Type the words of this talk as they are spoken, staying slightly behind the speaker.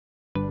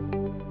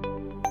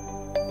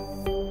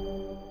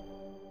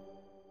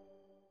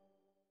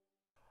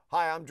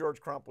Hi, I'm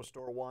George Crump with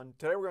StorONE.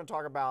 Today we're going to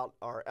talk about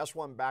our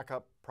S1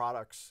 backup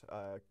products,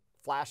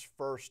 flash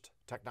first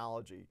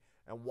technology,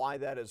 and why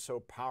that is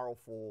so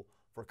powerful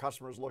for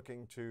customers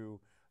looking to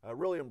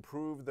really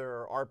improve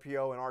their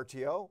RPO and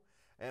RTO,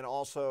 and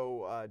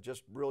also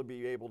just really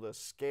be able to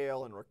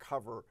scale and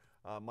recover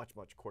much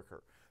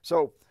quicker.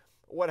 So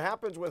what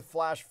happens with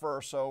flash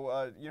first?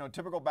 So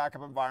typical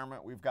backup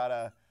environment, we've got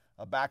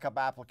a backup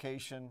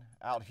application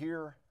out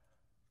here.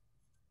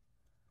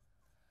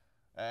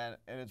 And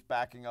it's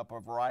backing up a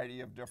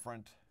variety of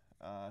different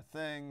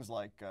things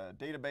like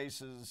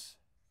databases,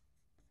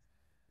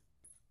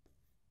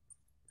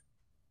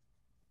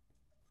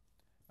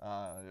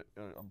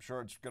 I'm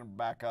sure it's going to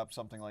back up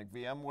something like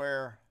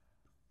VMware,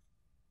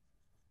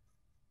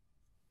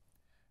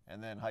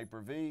 and then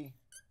Hyper-V,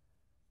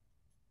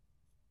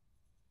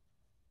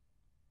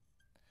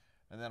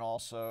 and then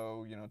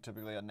also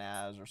typically a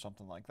NAS or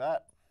something like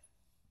that.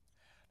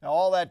 Now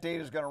all that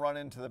data is going to run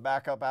into the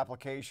backup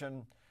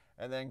application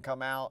and then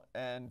come out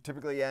and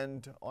typically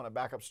end on a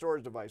backup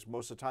storage device.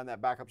 Most of the time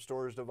that backup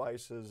storage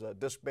device is a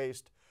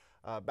disk-based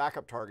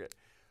backup target.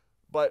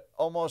 But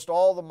almost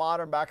all the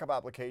modern backup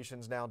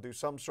applications now do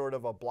some sort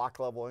of a block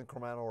level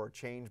incremental or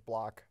change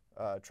block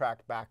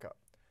tracked backup.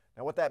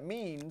 Now what that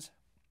means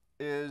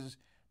is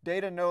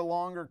data no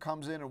longer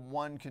comes in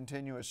one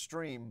continuous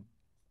stream.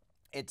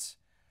 It's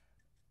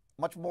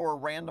much more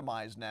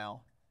randomized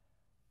now.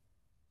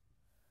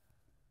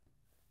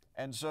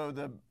 And so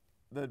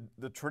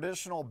the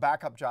traditional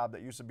backup job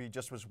that used to be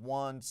just was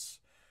once,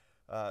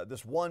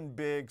 this one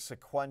big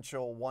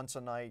sequential once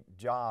a night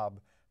job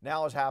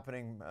now is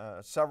happening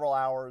several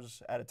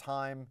hours at a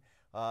time.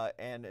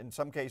 And in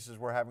some cases,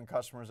 we're having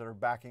customers that are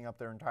backing up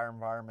their entire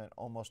environment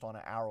almost on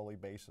an hourly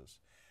basis.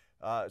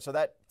 So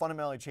that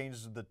fundamentally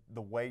changes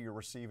the way you're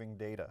receiving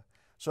data.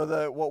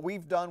 So what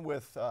we've done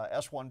with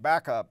S1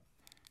 Backup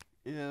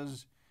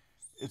is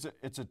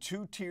it's a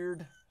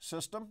two-tiered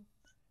system.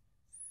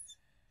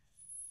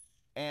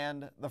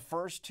 And the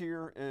first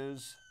tier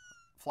is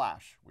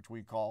flash, which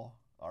we call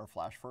our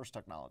flash first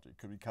technology,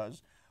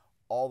 because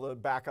all the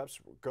backups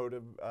go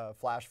to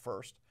flash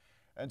first.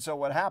 And so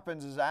what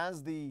happens is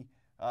as the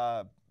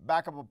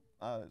backup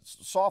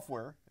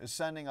software is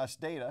sending us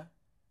data,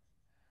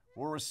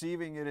 we're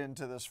receiving it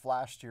into this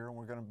flash tier, and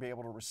we're going to be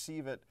able to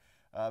receive it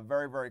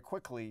very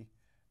quickly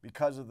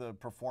because of the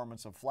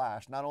performance of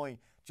flash. Not only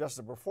just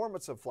the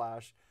performance of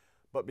flash,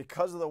 but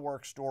because of the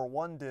work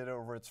StorONE did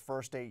over its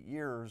first 8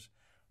 years,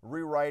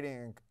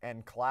 rewriting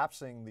and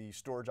collapsing the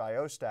storage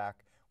I/O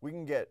stack, we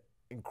can get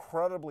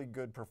incredibly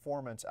good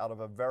performance out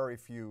of a very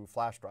few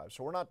flash drives.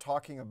 So we're not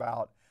talking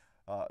about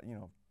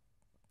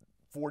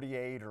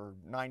 48 or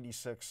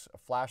 96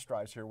 flash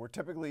drives here. We're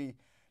typically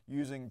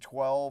using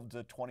 12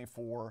 to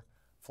 24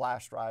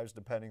 flash drives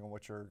depending on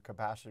what your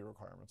capacity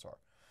requirements are.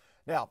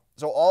 Now,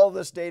 so all of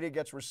this data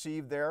gets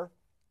received there,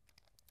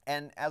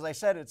 and as I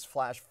said, it's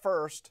flash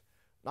first,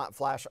 not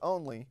flash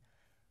only.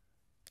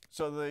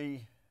 So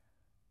the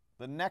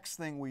next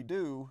thing we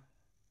do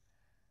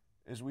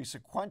is we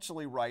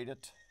sequentially write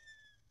it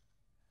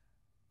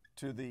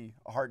to the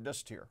hard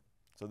disk tier.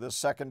 So this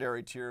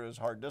secondary tier is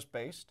hard disk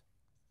based.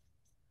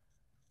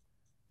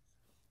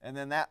 And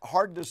then that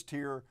hard disk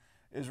tier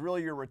is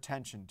really your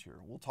retention tier.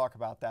 We'll talk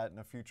about that in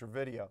a future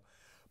video.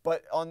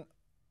 But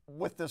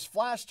with this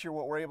flash tier,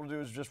 what we're able to do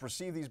is just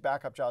receive these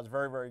backup jobs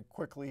very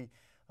quickly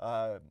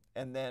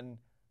and then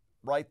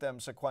write them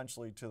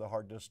sequentially to the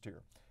hard disk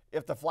tier.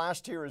 If the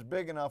flash tier is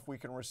big enough, we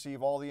can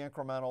receive all the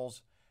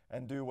incrementals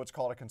and do what's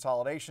called a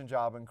consolidation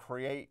job and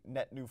create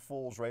net new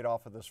fulls right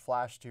off of this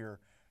flash tier,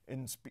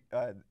 and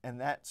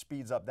that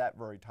speeds up that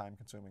very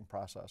time-consuming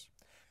process.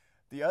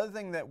 The other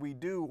thing that we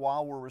do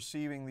while we're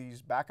receiving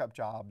these backup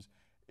jobs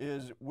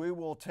is we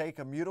will take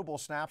immutable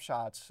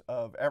snapshots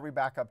of every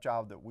backup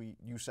job that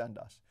you send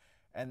us,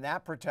 and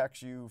that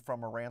protects you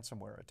from a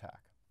ransomware attack.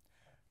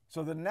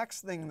 So the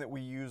next thing that we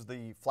use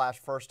the flash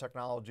first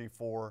technology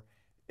for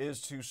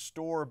is to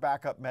store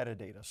backup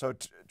metadata. So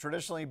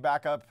traditionally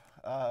backup,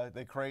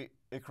 it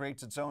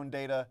creates its own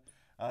data.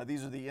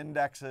 These are the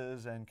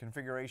indexes and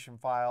configuration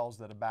files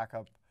that a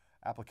backup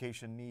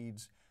application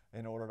needs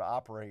in order to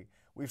operate.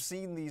 We've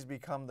seen these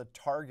become the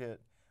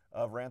target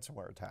of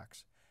ransomware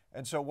attacks.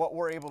 And so what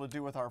we're able to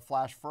do with our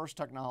flash first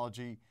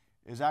technology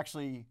is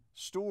actually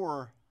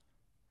store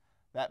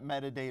that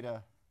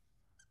metadata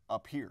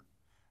up here.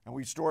 And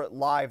we store it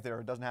live there.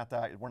 It doesn't have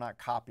to, we're not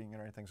copying it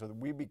or anything. So that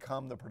we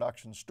become the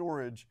production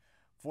storage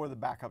for the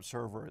backup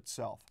server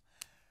itself.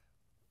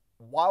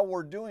 While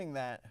we're doing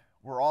that,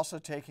 we're also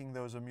taking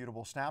those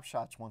immutable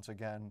snapshots once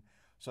again.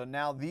 So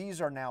now these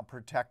are now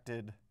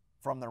protected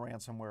from the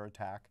ransomware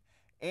attack,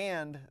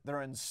 and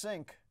they're in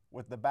sync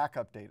with the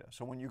backup data.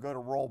 So when you go to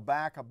roll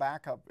back a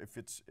backup,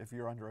 if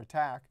you're under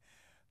attack,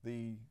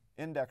 the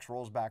index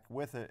rolls back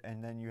with it,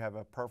 and then you have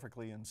a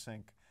perfectly in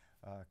sync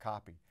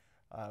copy.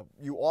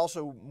 You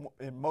also,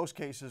 in most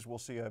cases, will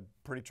see a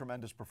pretty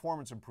tremendous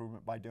performance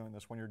improvement by doing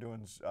this when you're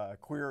doing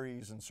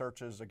queries and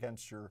searches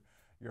against your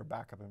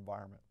backup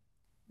environment.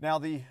 Now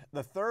the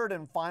third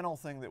and final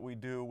thing that we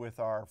do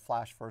with our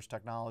flash first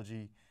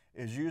technology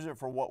is use it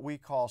for what we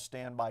call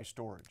standby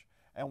storage.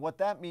 And what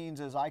that means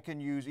is I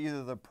can use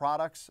either the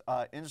product's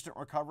instant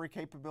recovery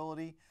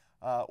capability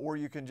or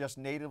you can just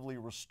natively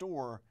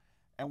restore,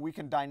 and we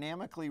can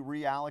dynamically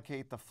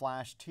reallocate the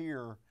flash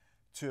tier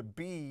to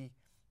be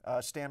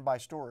standby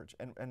storage.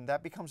 And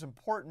that becomes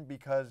important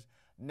because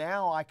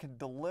now I can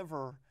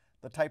deliver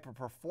the type of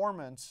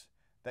performance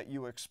that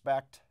you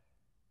expect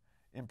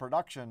in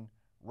production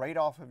right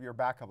off of your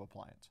backup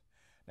appliance.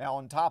 Now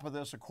on top of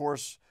this, of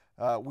course,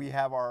 we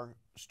have our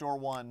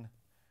StorONE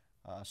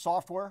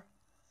software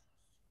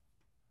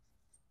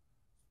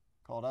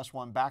called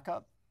S1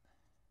 Backup,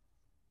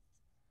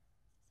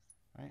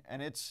 right?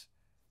 And it's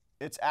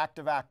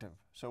active.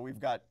 So we've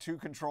got 2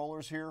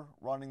 controllers here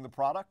running the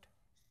product.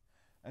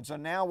 And so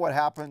now what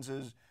happens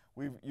is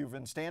you've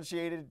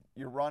instantiated,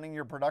 you're running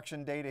your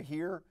production data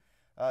here.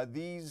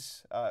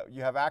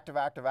 You have active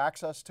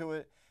access to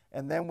it,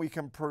 and then we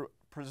can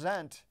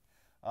present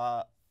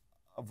a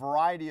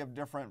variety of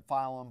different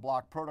file and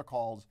block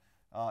protocols,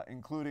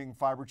 including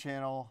Fiber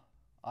Channel,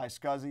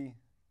 iSCSI,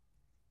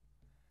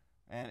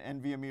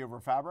 and NVMe over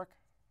Fabric,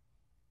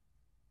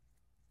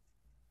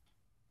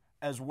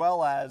 as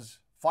well as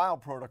file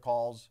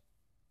protocols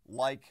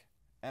like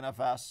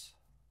NFS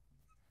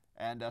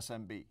and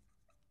SMB.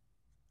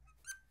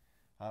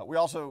 We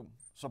also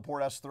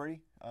support S3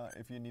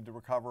 if you need to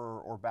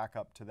recover or back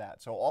up to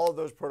that. So all of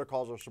those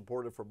protocols are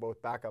supported for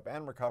both backup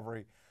and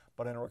recovery,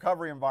 but in a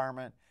recovery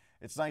environment,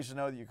 it's nice to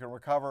know that you can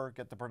recover,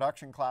 get the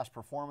production class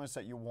performance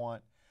that you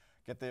want,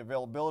 get the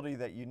availability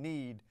that you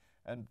need,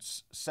 and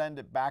send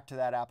it back to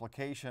that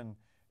application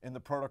in the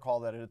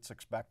protocol that it's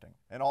expecting.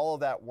 And all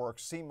of that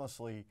works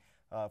seamlessly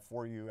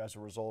for you as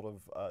a result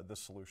of this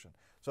solution.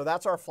 So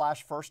that's our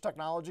flash first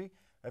technology.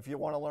 If you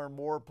want to learn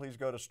more, please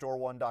go to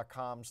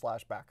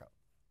storone.com/backup.